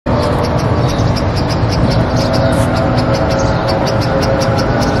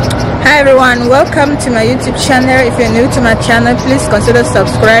everyone, welcome to my YouTube channel. If you're new to my channel, please consider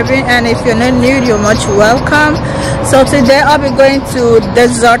subscribing, and if you're not new, you're much welcome. So today I'll be going to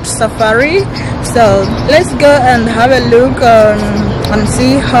desert safari, so let's go and have a look and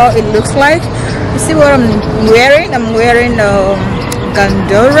see how it looks like. You see what I'm wearing? I'm wearing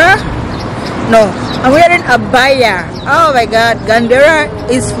gandora. No, I'm wearing abaya. Oh my god, gandora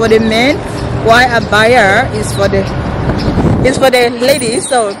is for the men, while abaya is for the ladies.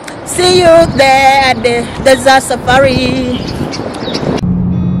 So see you there at the desert safari.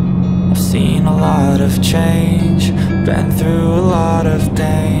 I've seen a lot of change, been through a lot of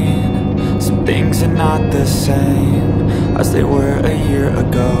pain. Some things are not the same as they were a year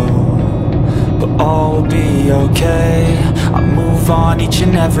ago, but all will be okay. I move on each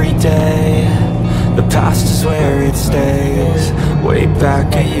and every day. The past is where it stays, way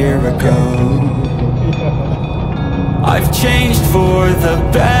back a year ago. I've changed for the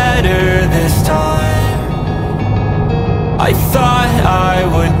better this time. I thought I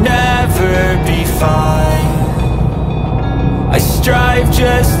would never be fine. I strive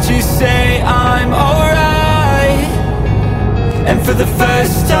just to say I'm alright, and for the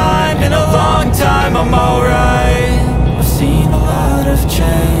first time in a long time I'm alright. I've seen a lot of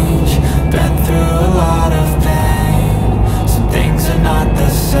change, been through a lot of pain. Some things are not the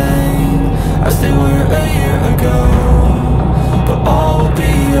same as they were a year ago, but all will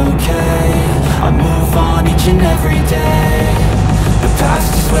be okay. I move on each and every day. The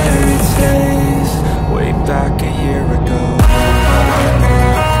past is where it stays, way back a year ago.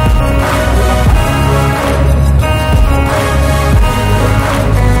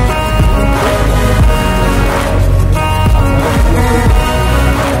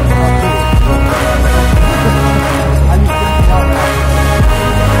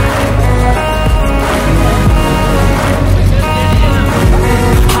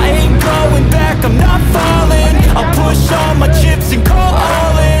 I'm not falling, I'll push all my chips and go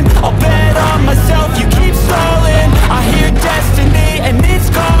all in. I'll bet on myself, you keep stalling. I hear destiny and it's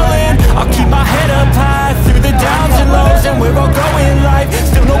calling. I'll keep my head up high through the downs and lows, and we're all going life.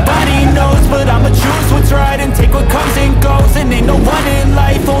 Still nobody knows, but I'ma choose what's right and take what comes and goes. And ain't no one in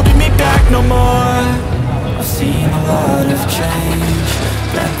life holding me back no more. I've seen a lot of change,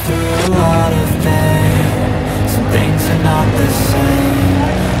 been through a lot of pain. Some things are not the same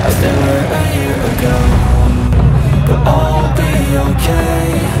as they were a year ago, but all will be okay.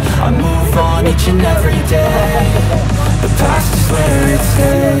 I move on each and every day. The past is where it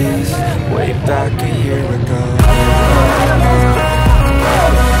stays, way back a year ago.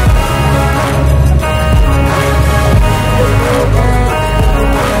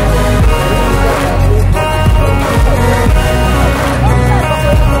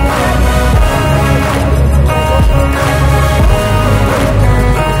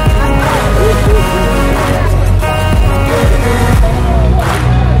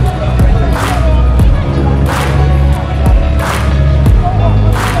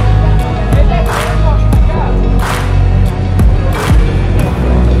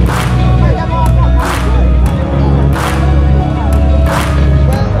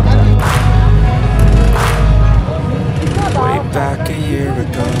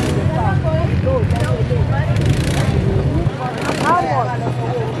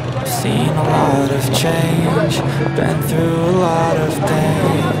 Seen a lot of change, been through a lot of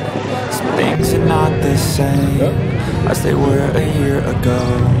pain. Some things are not the same as they were a year ago,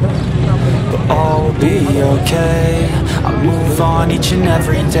 but all will be okay. I move on each and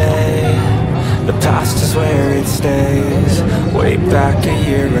every day. The past is where it stays, way back a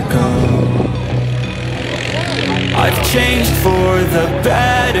year ago. I've changed for the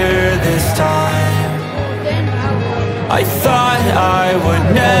better this time. I thought I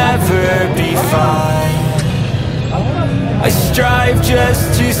would never be fine. I strive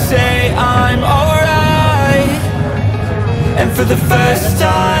just to say I'm alright, and for the first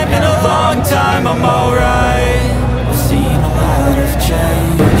time in a long time I'm alright. I've seen a lot of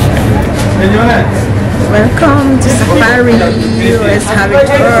change. Welcome to safari. Let's have it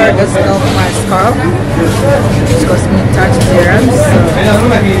for just off my scarf. It cost me 30 dirhams. So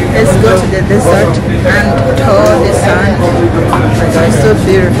let's go to the desert and tour the sun. It's so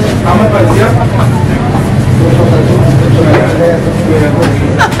beautiful.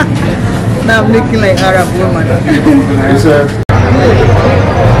 Now I'm looking like Arab woman. So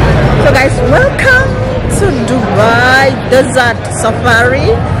guys, welcome to Dubai Desert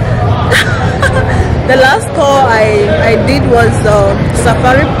Safari. The last tour I did was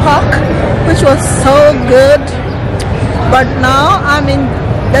Safari Park, which was so good, but now I'm in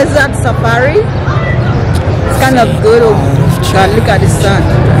Desert Safari. It's kind of good. God, look at the sun.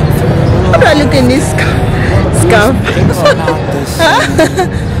 How do I look in this scarf?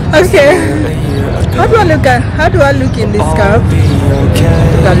 Okay. How do I look in this scarf?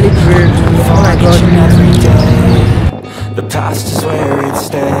 I look weird. Oh my god. The past is where it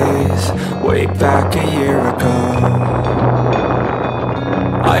stays. Way back a year ago,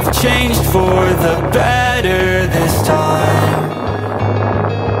 I've changed for the better this time.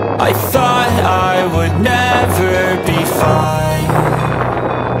 I thought I would never be fine.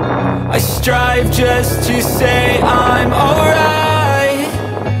 I strive just to say I'm alright,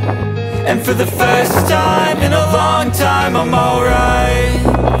 and for the first time in a long time I'm alright.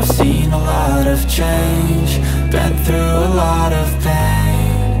 I've seen a lot of change, been through a lot of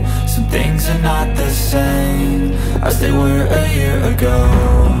pain. Some things are not the same as they were a year ago,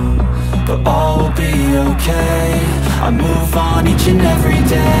 but all will be okay. I move on each and every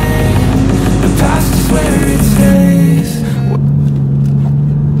day. The past is where it stays.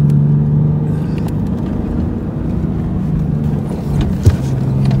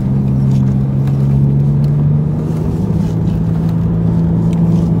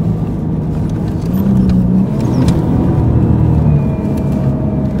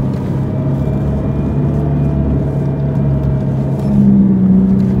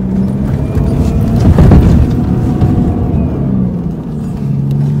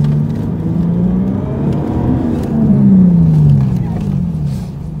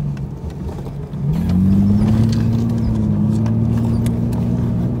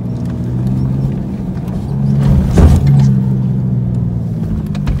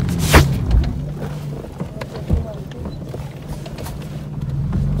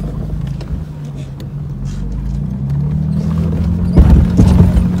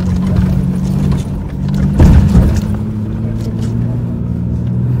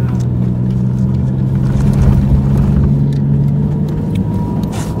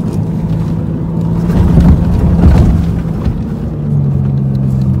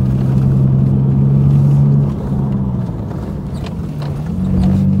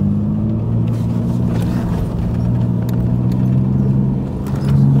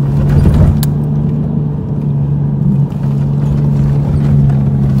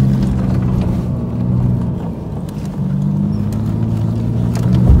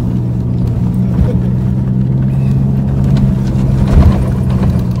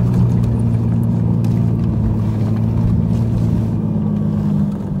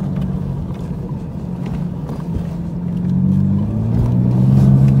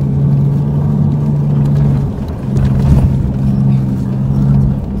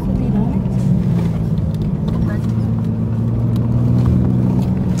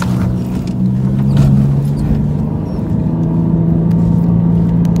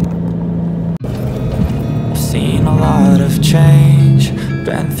 Change,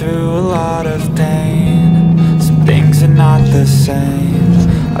 been through a lot of pain. Some things are not the same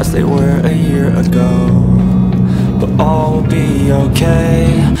as they were a year ago, but all will be okay.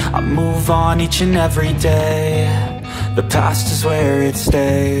 I move on each and every day. The past is where it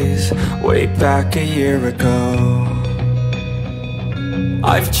stays. Way back a year ago,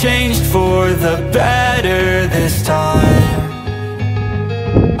 I've changed for the better this time.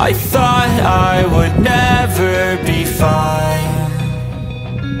 I thought I would never be fine.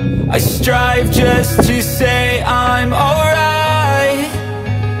 I strive just to say I'm alright,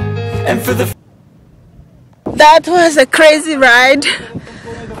 and for the... That was a crazy ride.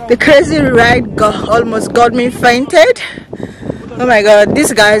 The crazy ride almost got me fainted. Oh my god,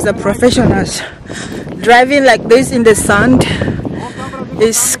 these guys are professionals. Driving like this in the sand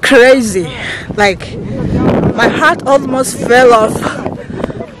is crazy. Like, my heart almost fell off.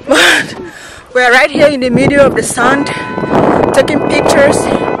 But we're right here in the middle of the sand, taking pictures.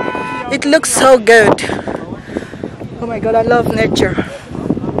 It looks so good. Oh my god, I love nature.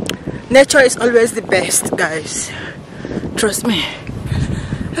 Nature is always the best, guys. Trust me.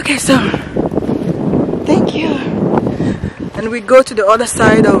 Okay, so thank you. And we go to the other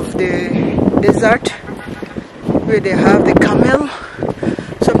side of the desert where they have the camel.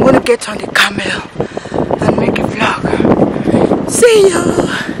 So I'm going to get on the camel and make a vlog. See you.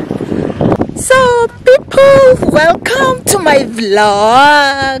 So people, welcome to my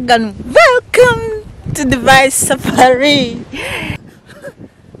vlog and welcome to Dubai Safari.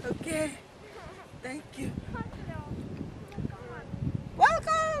 Okay, thank you.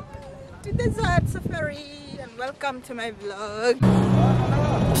 Welcome to Desert Safari and welcome to my vlog.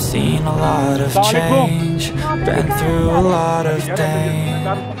 I've seen a lot of change, been through a lot of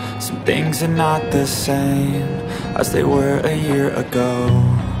pain. Some things are not the same as they were a year ago,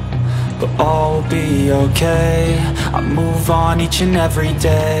 but all will be okay. I move on each and every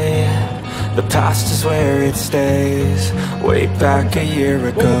day. The past is where it stays, way back a year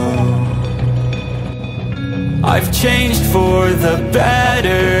ago. I've changed for the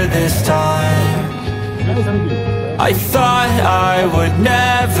better this time. I thought I would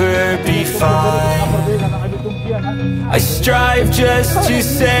never be fine. I strive just to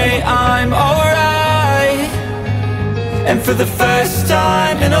say I'm alright, and for the first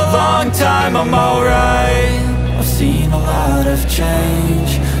time in a long time I'm alright. I've seen a lot of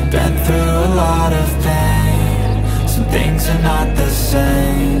change, been through a lot of pain. Some things are not the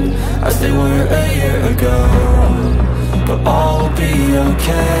same as they were a year ago, but all will be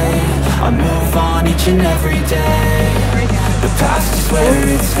okay. I move on each and every day. The past is where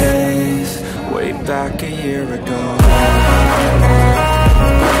it stays, way back a year ago.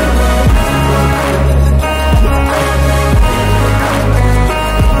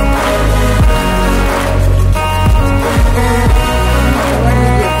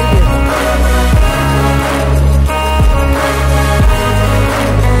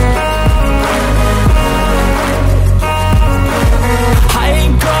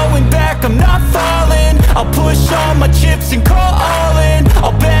 I'm not falling, I'll push all my chips and call all in.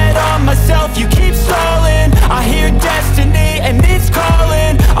 I'll bet on myself, you keep stalling. I hear destiny and it's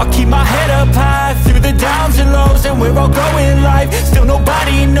calling. I'll keep my head up high through the downs and lows, and we're all going live. Still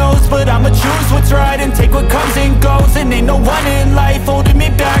nobody knows, but I'ma choose what's right and take what comes and goes. And ain't no one in life holding me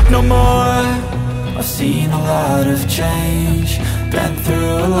back no more. I've seen a lot of change, been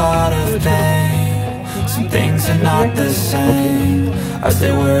through a lot of pain. Some things are not the same as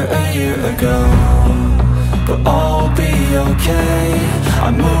they were a year ago, but all will be okay. I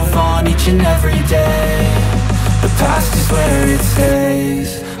move on each and every day. The past is where it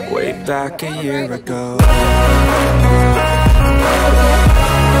stays, way back a year ago.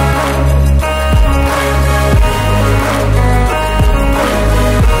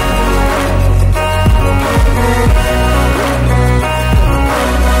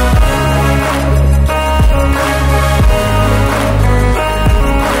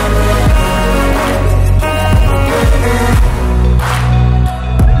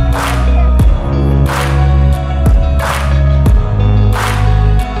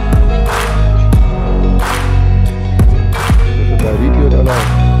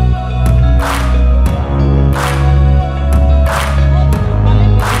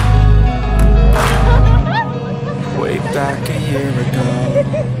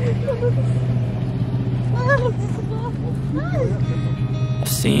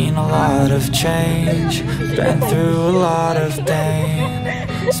 Seen a lot of change, been through a lot of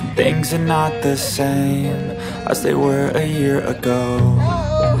pain. Some things are not the same as they were a year ago,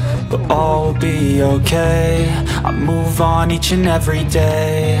 but all will be okay. I move on each and every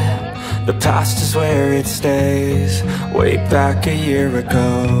day. The past is where it stays, way back a year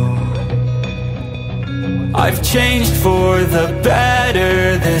ago. I've changed for the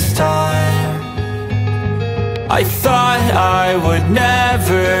better this time. I thought I would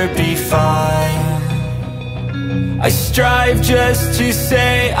never be fine. I strive just to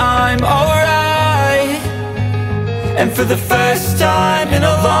say I'm alright, and for the first time in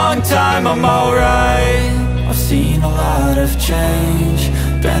a long time I'm alright. I've seen a lot of change,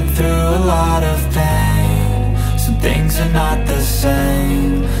 been through a lot of pain. Some things are not the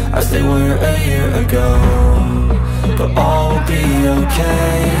same as they were a year ago, but all will be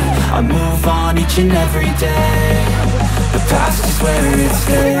okay. I move on each and every day. The past is where it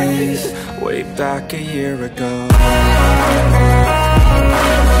stays, way back a year ago.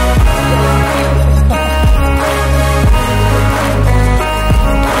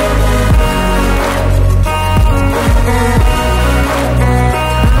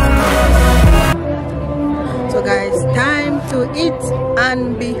 So guys, time to eat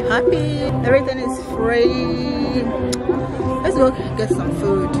and be happy. Everything is free. Let's go get some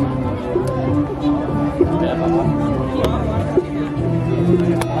food.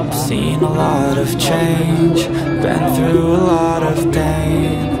 I've seen a lot of change, been through a lot of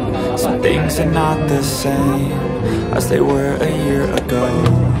pain. Some things are not the same as they were a year ago,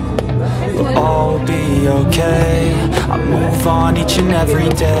 but all will be okay. I move on each and every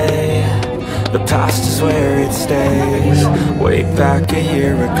day. The past is where it stays, way back a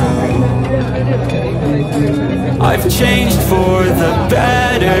year ago. I've changed for the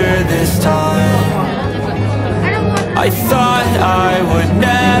better this time. I thought I would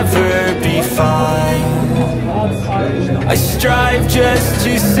never be fine. I strive just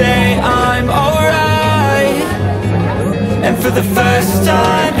to say I'm alright, and for the first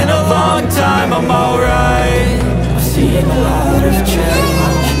time in a long time I'm alright. I've seen a lot of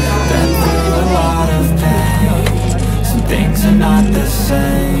change, been through a lot of pain. Some things are not the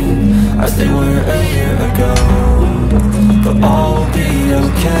same as they were a year ago. But all will be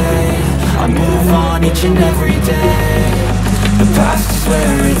okay, I move on each and every day. The past is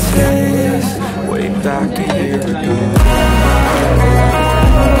where it stays, way back a year ago.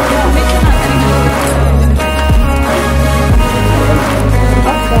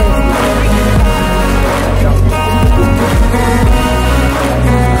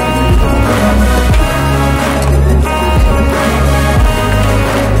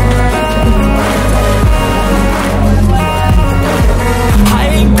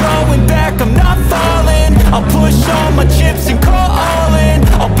 I'll push all my chips and call all in.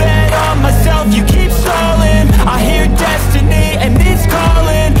 I'll bet on myself, you keep stalling. I hear destiny and it's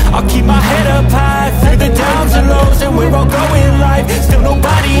calling. I'll keep my head up high through the downs and lows, and we're all going live. Still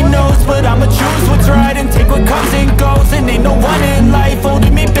nobody knows, but I'ma choose what's right and take what comes and goes. And ain't no one in life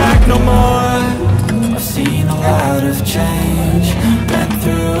holding me back no more. I've seen a lot of change, been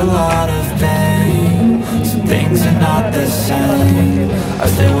through a lot of pain. Some things are not the same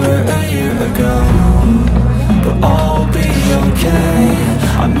as they were a year ago. But all will be okay,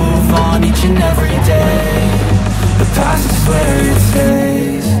 I move on each and every day. The past is where it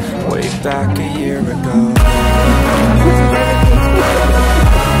stays, way back a year ago.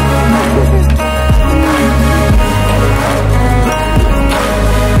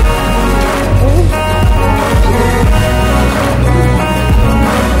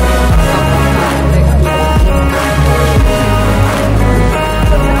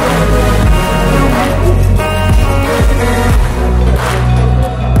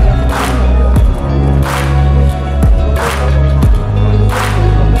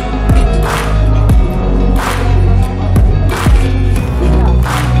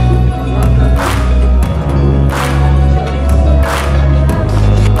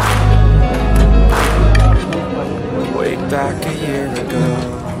 Back a year ago.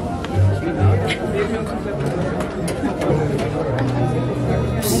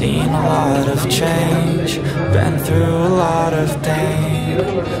 I've seen a lot of change, been through a lot of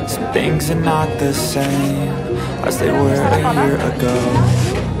pain. Some things are not the same as they were a year ago.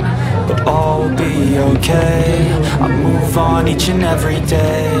 But all will be okay, I move on each and every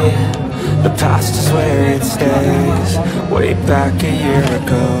day. The past is where it stays, way back a year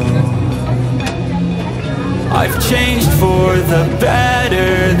ago. I've changed for the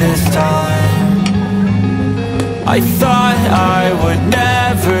better this time. I thought I would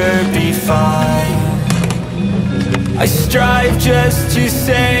never be fine. I strive just to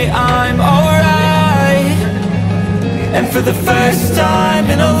say I'm alright. And for the first time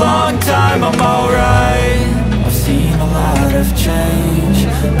in a long time I'm alright. I've seen a lot of change,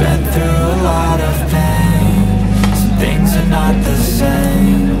 been through a lot of pain. Some things are not the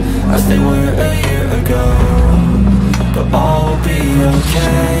same as they were a year ago. But all will be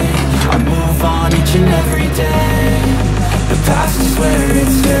okay, I move on each and every day. The past is where it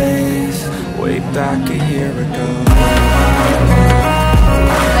stays, way back a year ago.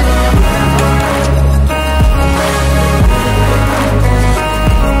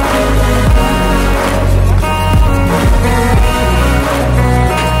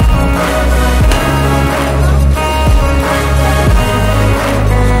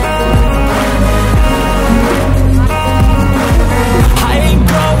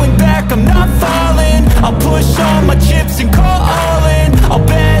 I'm not falling, I'll push all my chips and call all in. I'll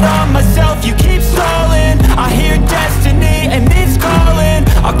bet on myself, you keep stalling. I hear destiny and it's calling.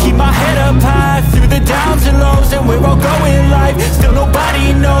 I'll keep my head up high through the downs and lows, and we're all going live. Still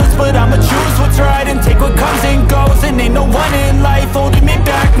nobody knows, but I'ma choose what's right and take what comes and goes. And ain't no one in life holding me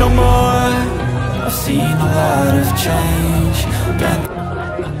back no more. I've seen a lot of change, been...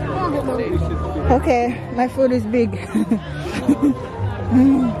 Okay, my food is big.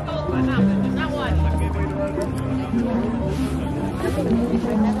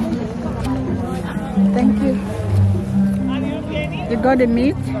 Thank you. You got the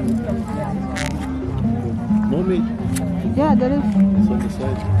meat? More meat? Yeah, there is. It's on the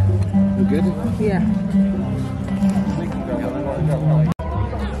side. You get it? Yeah.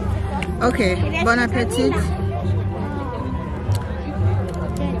 Okay, bon appetit.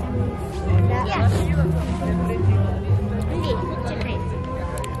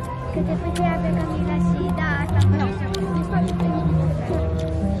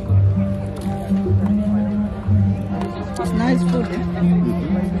 It's nice food, eh?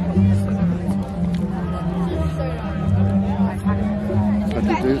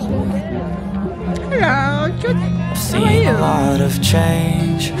 Hello, I've seen a lot of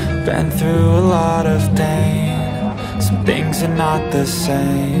change, been through a lot of pain. Some things are not the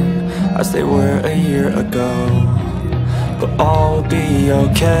same as they were a year ago. but all will be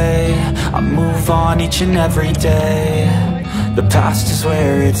okay. I move on each and every day. The past is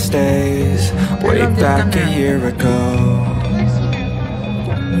where it stays. Way back a year ago.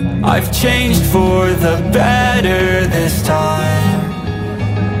 I've changed for the better this time.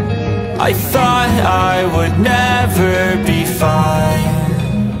 I thought I would never be fine.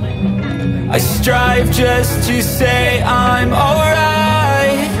 I strive just to say I'm alright.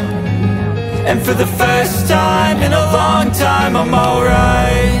 And for the first time in a long time I'm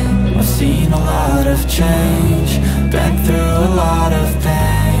alright. I've seen a lot of change, been through a lot of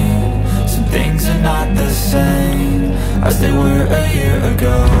pain. Some things are not the same as they were a year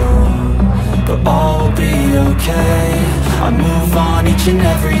ago, but all will be okay. I move on each and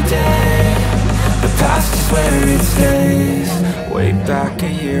every day. The past is where it stays. Way back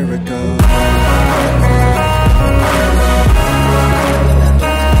a year ago.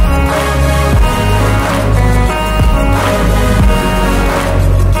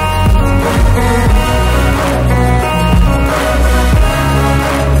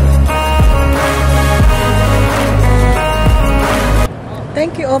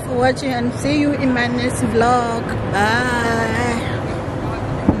 Thank you all for watching, and see you in my next vlog. Bye.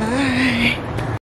 Bye.